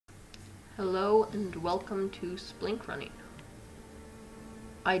Hello and welcome to Splink Running.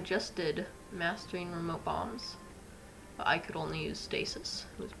 I just did mastering remote bombs, but I could only use Stasis.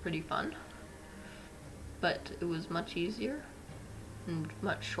 It was pretty fun, but it was much easier and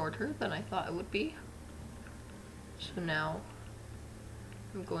much shorter than I thought it would be. So now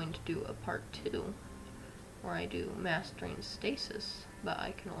I'm going to do a part 2 where I do mastering Stasis, but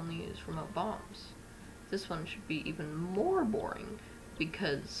I can only use remote bombs. This one should be even more boring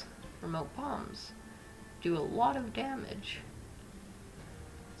because remote bombs do a lot of damage.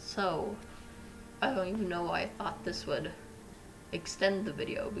 So I don't even know why I thought this would extend the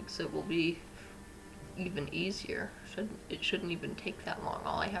video, because it will be even easier. It shouldn't even take that long.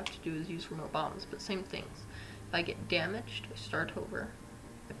 All I have to do is use remote bombs, but same things. If I get damaged, I start over.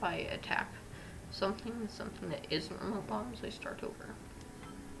 If I attack something that isn't remote bombs, I start over.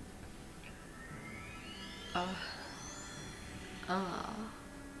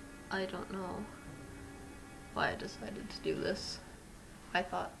 I don't know why I decided to do this. I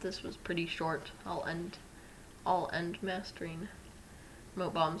thought this was pretty short. I'll end mastering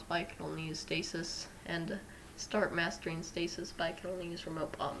remote bombs, but I can only use Stasis, and start mastering Stasis, but I can only use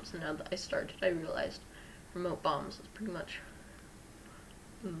remote bombs. And now that I started, I realized remote bombs is pretty much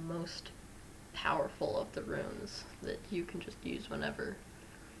the most powerful of the runes that you can just use whenever.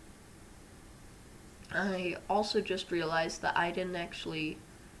 I also just realized that I didn't actually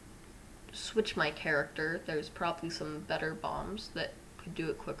switch my character. There's probably some better bombs that could do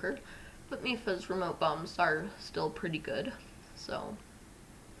it quicker, but Mipha's remote bombs are still pretty good, so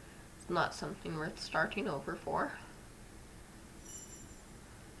it's not something worth starting over for.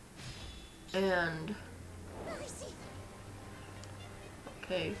 And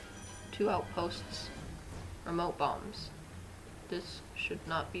okay, 2 outposts, remote bombs. This should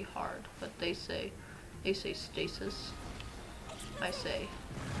not be hard, but they say Stasis. I say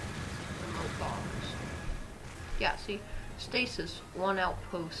remote bombs. Yeah, see, Stasis, 1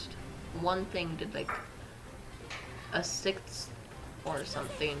 outpost, 1 thing did like a 1/6 or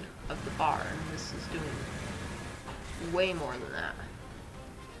something of the bar, and this is doing way more than that.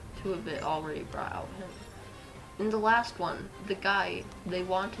 2 of it already brought out him. In the last one, the guy, they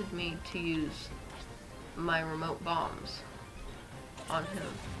wanted me to use my remote bombs on him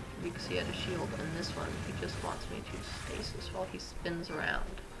because he had a shield, and this one, he just wants me to use Stasis while he spins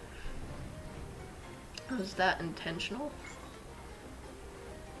around. Was that intentional?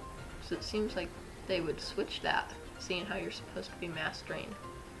 So it seems like they would switch that, seeing how you're supposed to be mastering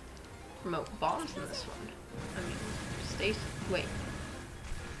remote bombs in this one. I mean, Stasis, wait.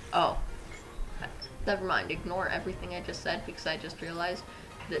 Oh. Never mind, ignore everything I just said, because I just realized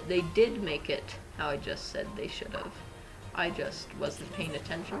that they did make it how I just said they should have. I just wasn't paying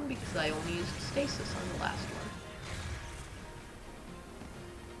attention because I only used Stasis on the last one.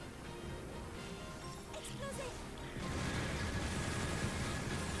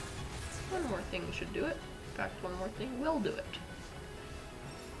 One more thing should do it. In fact, one more thing will do it.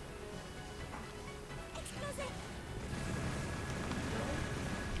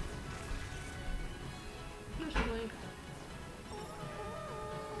 Usually.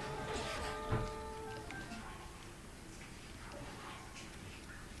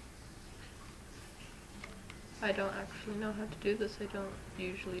 I don't actually know how to do this. I don't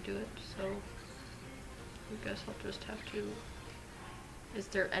usually do it, so I guess I'll just have to. Is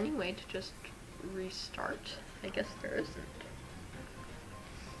there any way to just restart? I guess there isn't.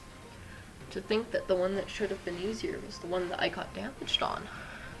 To think that the one that should have been easier was the one that I got damaged on.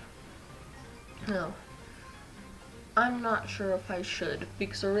 No. I'm not sure if I should,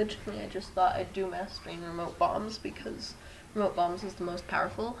 because originally I just thought I'd do mastering remote bombs because remote bombs is the most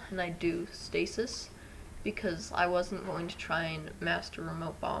powerful, and I'd do Stasis because I wasn't going to try and master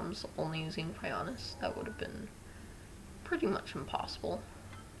remote bombs only using Cryonis. That would have been pretty much impossible.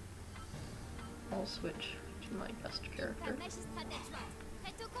 I'll switch to my best character,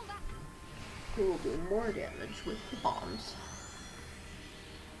 who will do more damage with the bombs.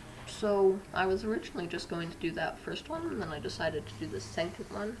 So I was originally just going to do that first one, and then I decided to do the second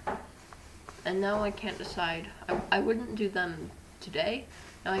one. And now I can't decide. I wouldn't do them today.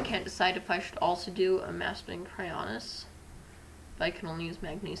 Now I can't decide if I should also do a mastering Cryonis, but I can only use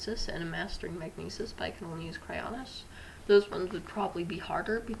Magnesis, and a mastering Magnesis, but I can only use Cryonis. Those ones would probably be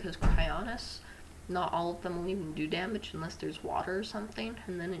harder because Cryonis, not all of them will even do damage unless there's water or something,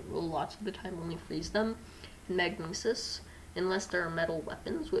 and then it will lots of the time only freeze them. And Magnesis, unless there are metal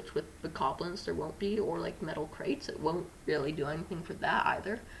weapons, which with the goblins there won't be, or like metal crates, it won't really do anything for that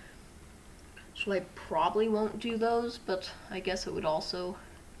either. So I probably won't do those, but I guess it would also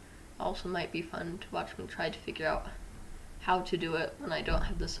might be fun to watch me try to figure out how to do it when I don't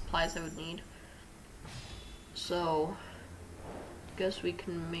have the supplies I would need. So, guess we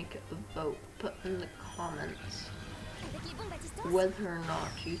can make a vote. Put in the comments whether or not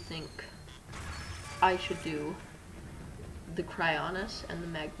you think I should do the Cryonis and the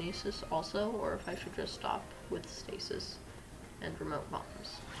Magnesis also, or if I should just stop with Stasis and remote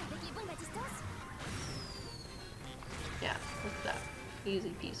bombs. Yeah, look at that.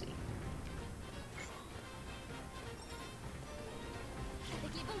 Easy peasy.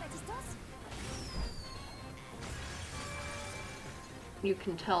 You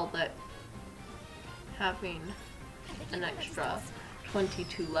can tell that having an extra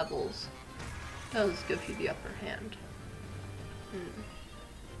 22 levels does give you the upper hand.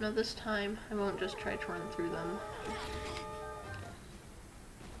 Now this time, I won't just try to run through them.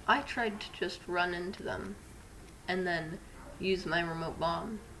 I tried to just run into them and then use my remote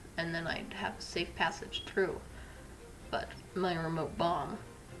bomb, and then I'd have a safe passage through. But my remote bomb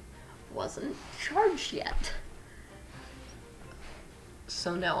wasn't charged yet.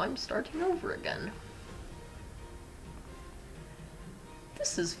 So now I'm starting over again.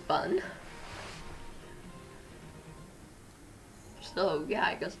 This is fun. So yeah,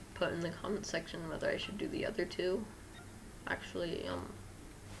 I guess put in the comment section whether I should do the other two. Actually,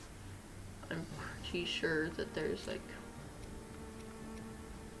 I'm pretty sure that there's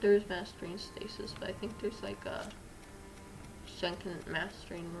mastering Stasis, but I think there's like a second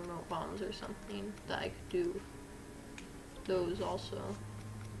mastering remote bombs or something that I could do those also.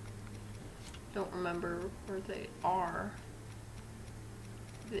 Don't remember where they are.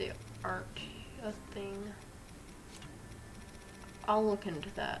 They aren't a thing. I'll look into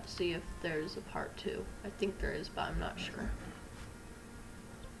that, see if there's a part 2. I think there is, but I'm not sure.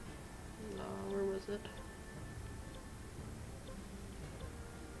 No, where was it?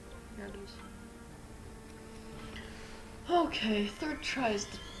 Here it is. Okay, third tries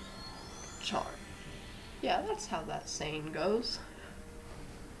the charm. Yeah, that's how that saying goes.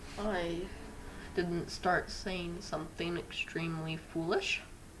 I didn't start saying something extremely foolish.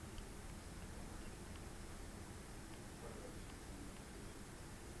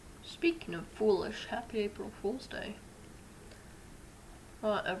 Speaking of foolish, happy April Fool's Day.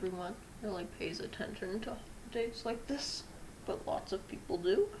 Not everyone really pays attention to holidays like this, but lots of people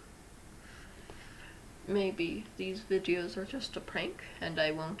do. Maybe these videos are just a prank and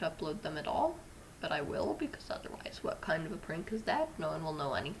I won't upload them at all, but I will, because otherwise what kind of a prank is that? No one will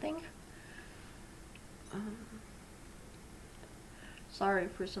know anything. Sorry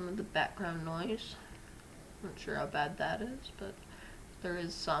for some of the background noise. Not sure how bad that is, but there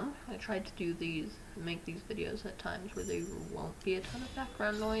is some. I tried to make these videos at times where there won't be a ton of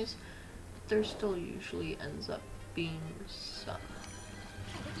background noise, but there still usually ends up being some.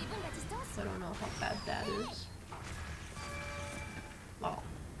 I don't know how bad that is. Oh,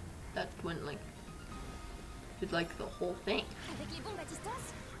 that went did like the whole thing.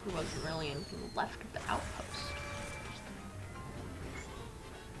 There wasn't really anything left of the outpost.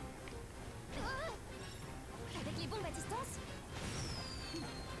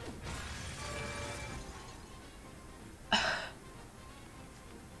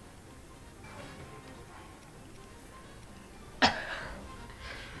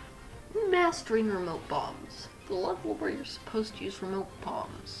 Mastering remote bombs. The level where you're supposed to use remote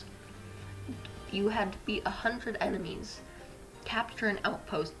bombs. You had to beat 100 enemies, capture an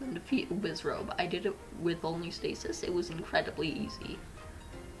outpost, and defeat a Wizrobe. I did it with only Stasis. It was incredibly easy.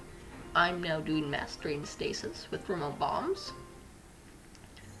 I'm now doing Mastering Stasis with remote bombs.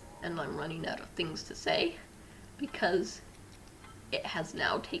 And I'm running out of things to say, because it has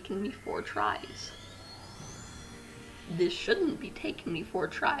now taken me 4 tries. This shouldn't be taking me 4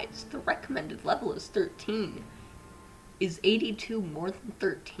 tries. The recommended level is 13. Is 82 more than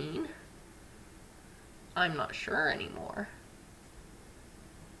 13? I'm not sure anymore.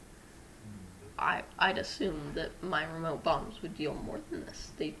 I'd assume that my remote bombs would deal more than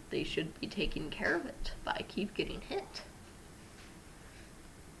this. They should be taking care of it, but I keep getting hit.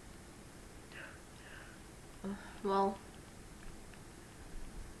 Well,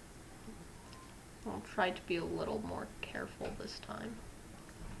 I'll try to be a little more careful this time.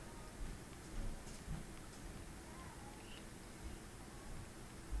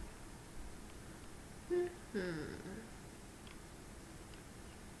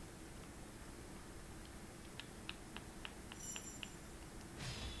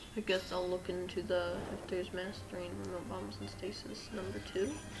 I guess I'll look into if there's mastering remote bombs and Stasis number 2,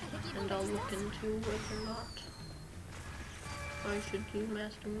 and I'll look into whether or not I should do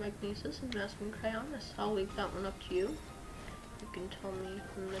mastering Magnesis and mastering Cryonis. I'll leave that one up to you. You can tell me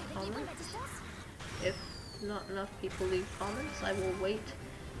in the comments if not enough people leave comments, I will wait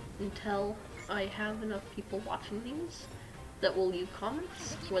until I have enough people watching these that will leave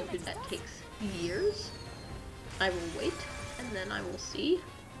comments, whether that takes years. I will wait, and then I will see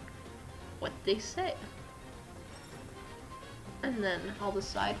what they say. And then I'll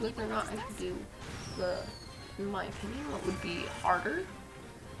decide whether or not I can do in my opinion, what would be harder,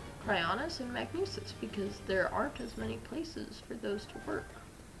 Cryonis and Magnesis, because there aren't as many places for those to work.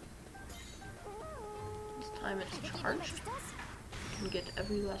 This time it's charged. I can get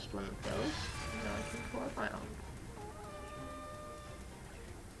every last one of those, and now I can pour around.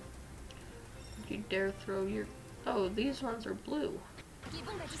 You dare throw your... Oh, these ones are blue.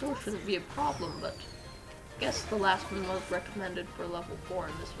 Still shouldn't be a problem, but I guess the last one was recommended for level 4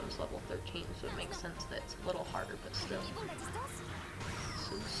 and this one's level 13, so it makes sense that it's a little harder, but still.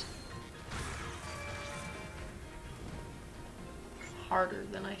 This is harder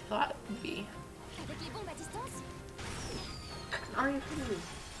than I thought it would be. Are you kidding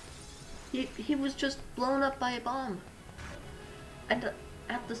me? He was just blown up by a bomb. And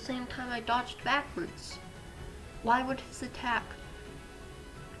at the same time I dodged backwards. Why would his attack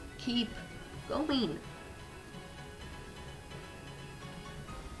keep going?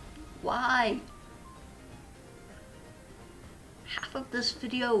 Why? Half of this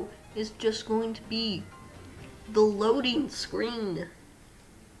video is just going to be the loading screen.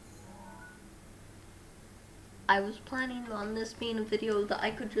 I was planning on this being a video that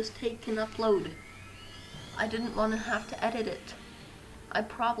I could just take and upload. I didn't want to have to edit it. I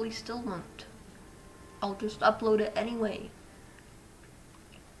probably still won't. I'll just upload it anyway.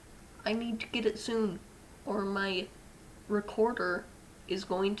 I need to get it soon, or my recorder is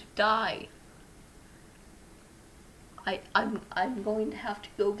going to die. I'm going to have to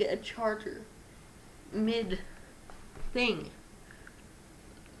go get a charger mid thing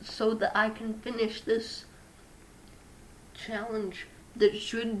so that I can finish this challenge that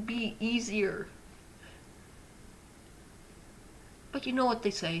should be easier. But you know what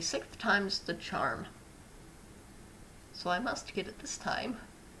they say, 6th time's the charm. So I must get it this time.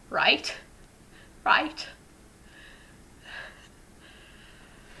 Right? Right?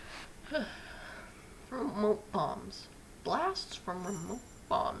 Remote bombs. Blasts from remote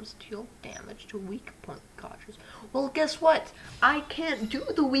bombs deal damage to weak point gauges. Well, guess what? I can't do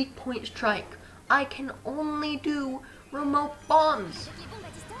the weak point strike. I can only do remote bombs.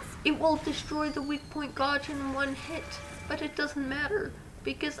 It will destroy the weak point gauge in one hit, but it doesn't matter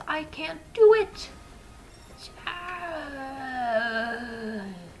because I can't do it. Should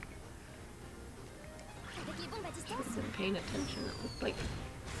have been paying attention. It looked like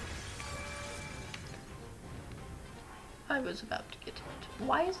I was about to get hit.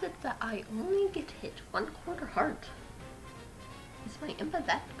 Why is it that I only get hit 1/4 heart? Is my Impa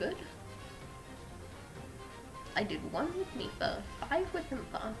that good? I did 1 with Mifa, 5 with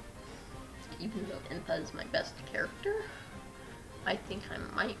Impa. Even though Impa is my best character, I think I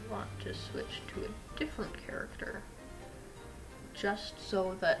might want to switch to a different character. Just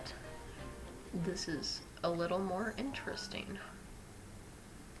so that this is a little more interesting.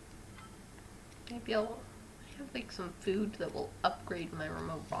 Maybe I'll have like some food that will upgrade my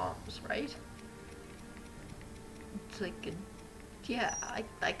remote bombs, right? It's like a, yeah,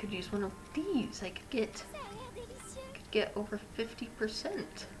 I could use one of these. I could get over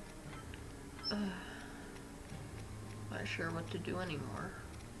 50%. Not sure what to do anymore.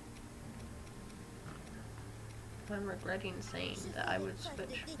 I'm regretting saying that I would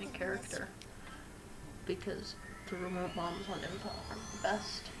switch my character because the remote bombs on Impa aren't the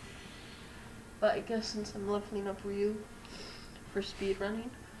best. But I guess since I'm leveling up Ryu for speedrunning,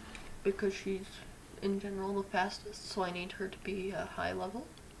 because she's in general the fastest, so I need her to be a high level,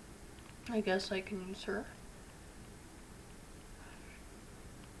 I guess I can use her.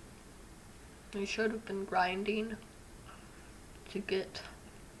 I should have been grinding to get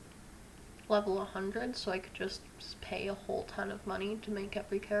level 100, so I could just pay a whole ton of money to make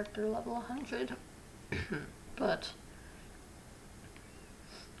every character level 100. But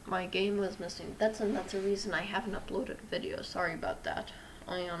my game was missing. That's a reason I haven't uploaded a video. Sorry about that.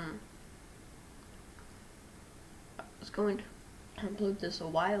 I was going to upload this a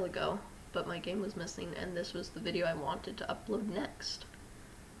while ago, but my game was missing, and this was the video I wanted to upload next.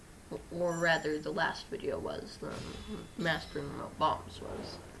 Or rather, the last video was, the Mastering Remote Bombs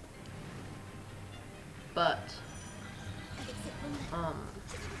was. But,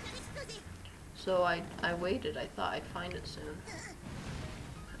 so I waited. I thought I'd find it soon.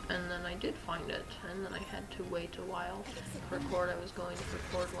 And then I did find it, and then I had to wait a while to record. I was going to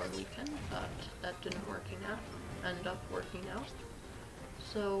record one weekend, but that didn't end up working out.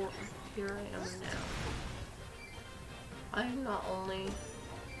 So here I am now. I not only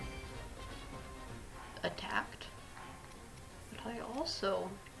attacked, but I also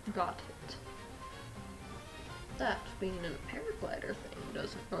got hit. That being in a paraglider thing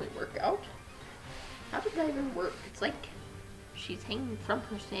doesn't really work out. How did that even work? It's like she's hanging from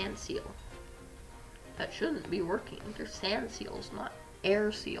her sand seal. That shouldn't be working. They're sand seals, not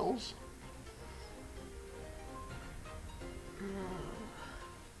air seals.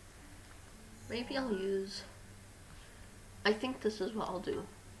 Maybe I'll use... I think this is what I'll do.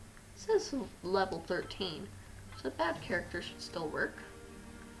 It says level 13, so a bad character should still work.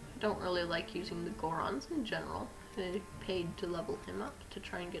 I don't really like using the Gorons in general. I paid to level him up to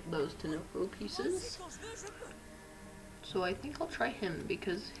try and get those Tenoko pieces. So I think I'll try him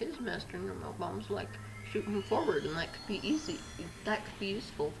because his mastering remote bombs like shooting forward, and that could be easy. That could be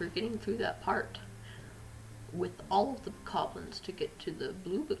useful for getting through that part with all of the bokoblins to get to the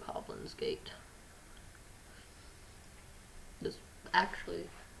blue bokoblins gate.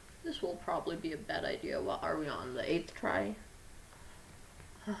 This will probably be a bad idea. What are we on, the 8th try?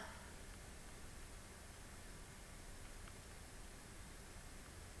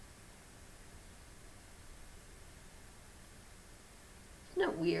 Isn't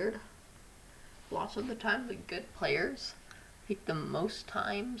it weird? Lots of the time the good players take the most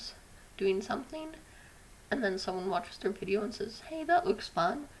times doing something, and then someone watches their video and says, hey, that looks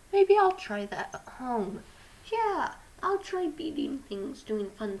fun. Maybe I'll try that at home. Yeah, I'll try beating things, doing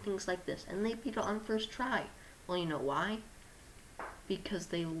fun things like this. And they beat it on first try. Well, you know why? Because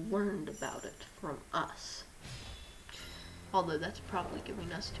they learned about it from us. Although that's probably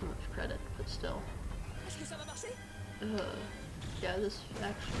giving us too much credit, but still. Yeah, this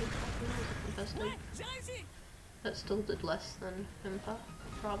actually probably wasn't the best idea. That still did less than Impa.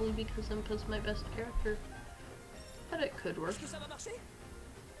 Probably because Impa's my best character. But it could work. It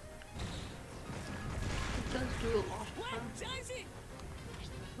does do a lot of fun. It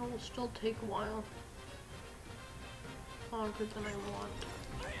will still take a while. Longer than I want.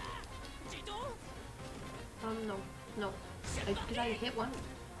 No. Did I hit one?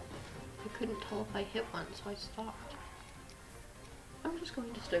 I couldn't tell if I hit one, so I stopped. I'm just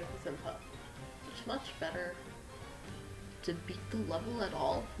going to stick with Impa. It's much better to beat the level at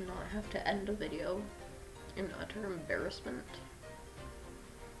all and not have to end a video in utter embarrassment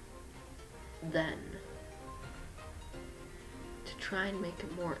than to try and make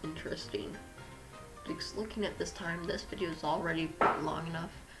it more interesting. Because looking at this time, this video is already long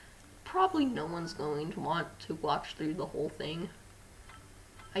enough. Probably no one's going to want to watch through the whole thing.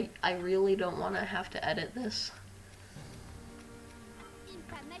 I really don't want to have to edit this.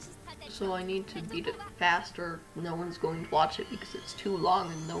 So I need to beat it fast or no one's going to watch it because it's too long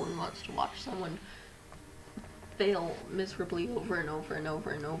and no one wants to watch someone fail miserably over and over and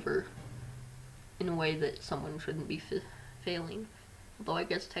over and over in a way that someone shouldn't be failing. Although I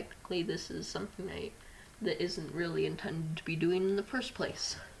guess technically this is something that isn't really intended to be doing in the first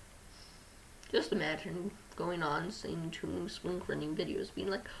place. Just imagine going on seeing 2 splink running videos being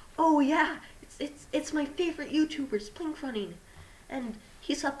like, oh yeah, it's my favorite YouTuber, splink running. And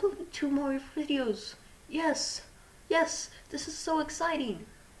he's uploading 2 more videos. Yes, this is so exciting.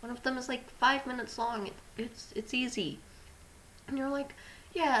 One of them is like 5 minutes long. It's easy. And you're like,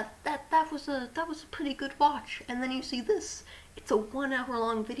 yeah, that was a pretty good watch. And then you see this. It's a 1 hour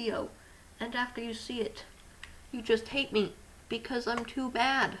long video. And after you see it, you just hate me because I'm too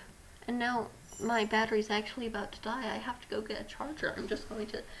bad. And now my battery's actually about to die. I have to go get a charger. I'm just going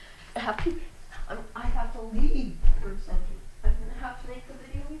to I have to leave for a second. I'm gonna have to make the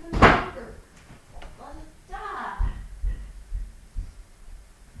video even longer. Let it die.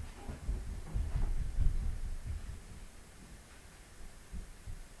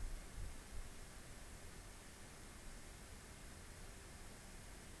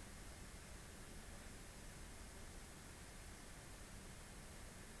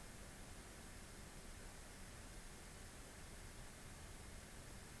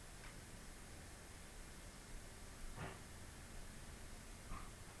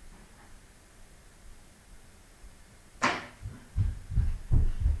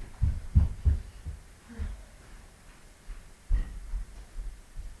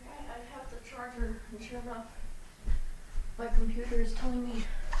 Charger, and sure enough, my computer is telling me,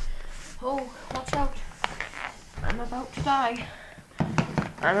 oh, watch out, I'm about to die.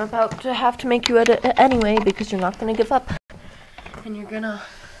 I'm about to have to make you edit it anyway because you're not going to give up. And you're going to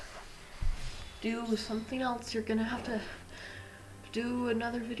do something else. You're going to have to do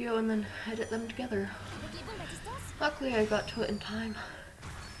another video and then edit them together. Luckily I got to it in time.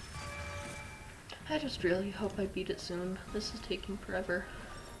 I just really hope I beat it soon. This is taking forever.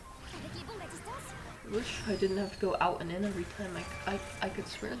 wish I didn't have to go out and in every time. I could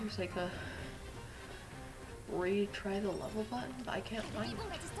swear there's like a retry the level button, but I can't find it.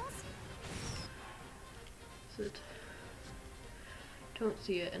 Is it? Don't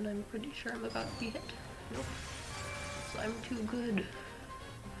see it, and I'm pretty sure I'm about to be hit. Nope. So I'm too good.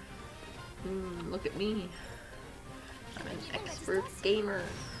 Look at me. I'm an expert gamer.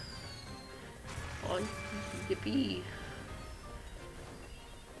 Oh, yippee.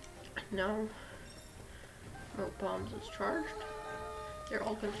 Now, smoke bombs is charged. They're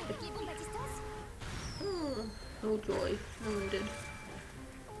all gonna hit me. Oh joy, no one did.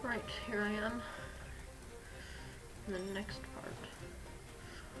 Right, here I am. And the next part.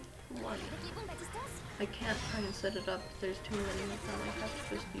 1. I can't try and set it up. There's too many of them. I have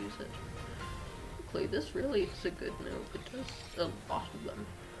to just use it. Luckily, this really is a good move. It does a lot of them.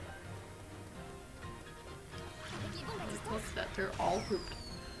 Look at that, they're all grouped.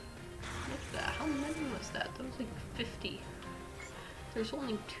 Look at that, how many was that? That was like 50. There's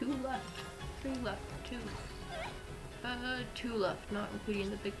only 2 left. 3 left, 2. 2 left, not including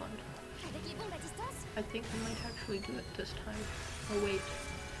the big one. I think I might actually do it this time. Oh wait,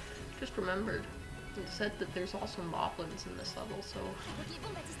 just remembered. It said that there's also moblins in this level, so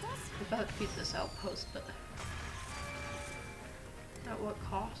I'm about to beat this outpost, but at what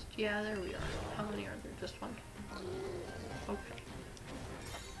cost? Yeah, there we are. How many are there? Just 1? Okay.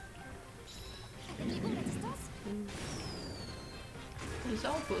 These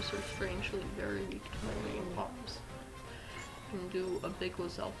outposts are strangely very weak to my main bombs. You can do a big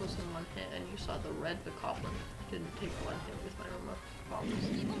Lizalfos in 1 hit, and you saw the red Bokoblin didn't take 1 hit with my normal bombs.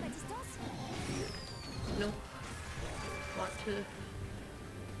 No.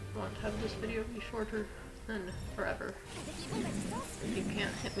 Want to have this video be shorter than forever. You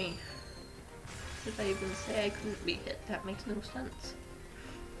can't hit me. Did I even say I couldn't be hit? That makes no sense.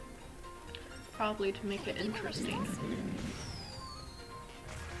 Probably to make it interesting.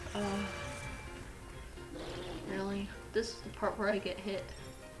 Really? This is the part where I get hit.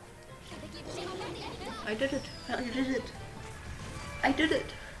 I did it! I did it! I did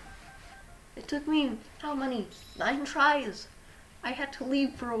it! It took me, how many? 9 tries! I had to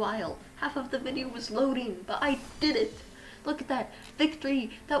leave for a while. Half of the video was loading, but I did it! Look at that!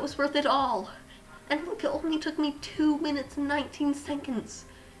 Victory! That was worth it all! And look, it only took me 2 minutes and 19 seconds!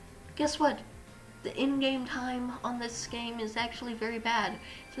 Guess what? The in-game time on this game is actually very bad.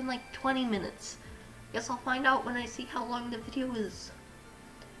 It's been like 20 minutes. Guess I'll find out when I see how long the video is.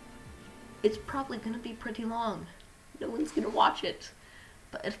 It's probably gonna be pretty long. No one's gonna watch it.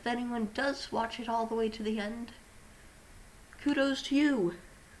 But if anyone does watch it all the way to the end, kudos to you.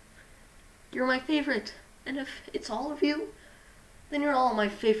 You're my favorite. And if it's all of you, then you're all my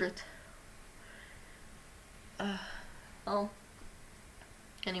favorite. Well,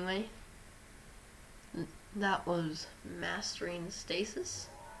 anyway, that was mastering Stasis,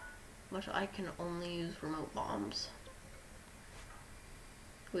 but I can only use remote bombs.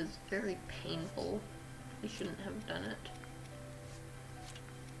 It was very painful. I shouldn't have done it.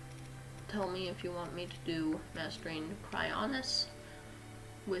 Tell me if you want me to do mastering Cryonis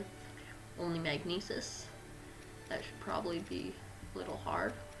with only Magnesis. That should probably be a little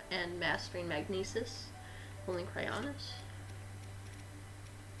hard. And mastering Magnesis, only Cryonis.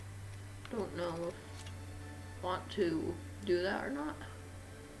 Don't know if I want to do that or not.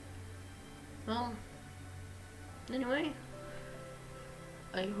 Well, anyway,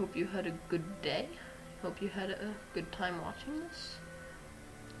 I hope you had a good day. Hope you had a good time watching this.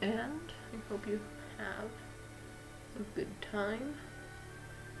 And I hope you have a good time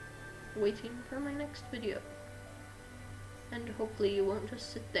waiting for my next video. And hopefully you won't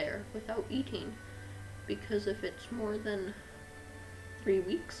just sit there without eating, because if it's more than 3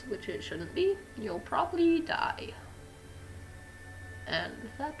 weeks, which it shouldn't be, you'll probably die. And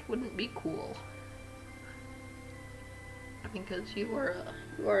that wouldn't be cool. Because you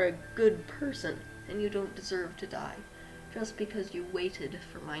are a good person, and you don't deserve to die just because you waited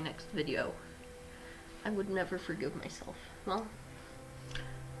for my next video. I would never forgive myself. Well,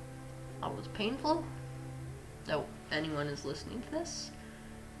 that was painful. So, anyone is listening to this,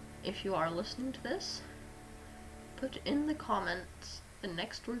 if you are listening to this, put in the comments the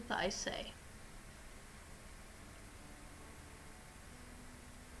next word that I say.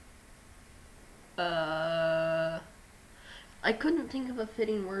 I couldn't think of a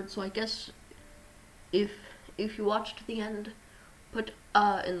fitting word, so I guess if you watched to the end, put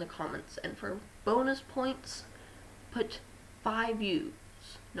in the comments, and for bonus points, put 5 U's.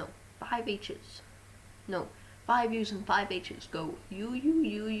 No, 5 H's. No, 5 U's and 5 H's. Go U,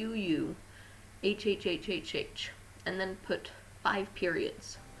 H, H, H, H, H, and then put 5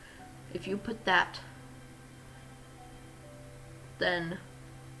 periods. If you put that, then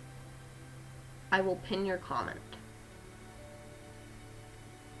I will pin your comment.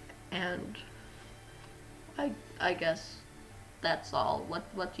 And I guess that's all.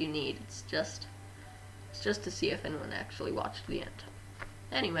 What you need. It's just to see if anyone actually watched the end.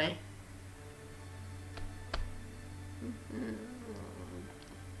 Anyway.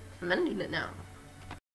 I'm ending it now.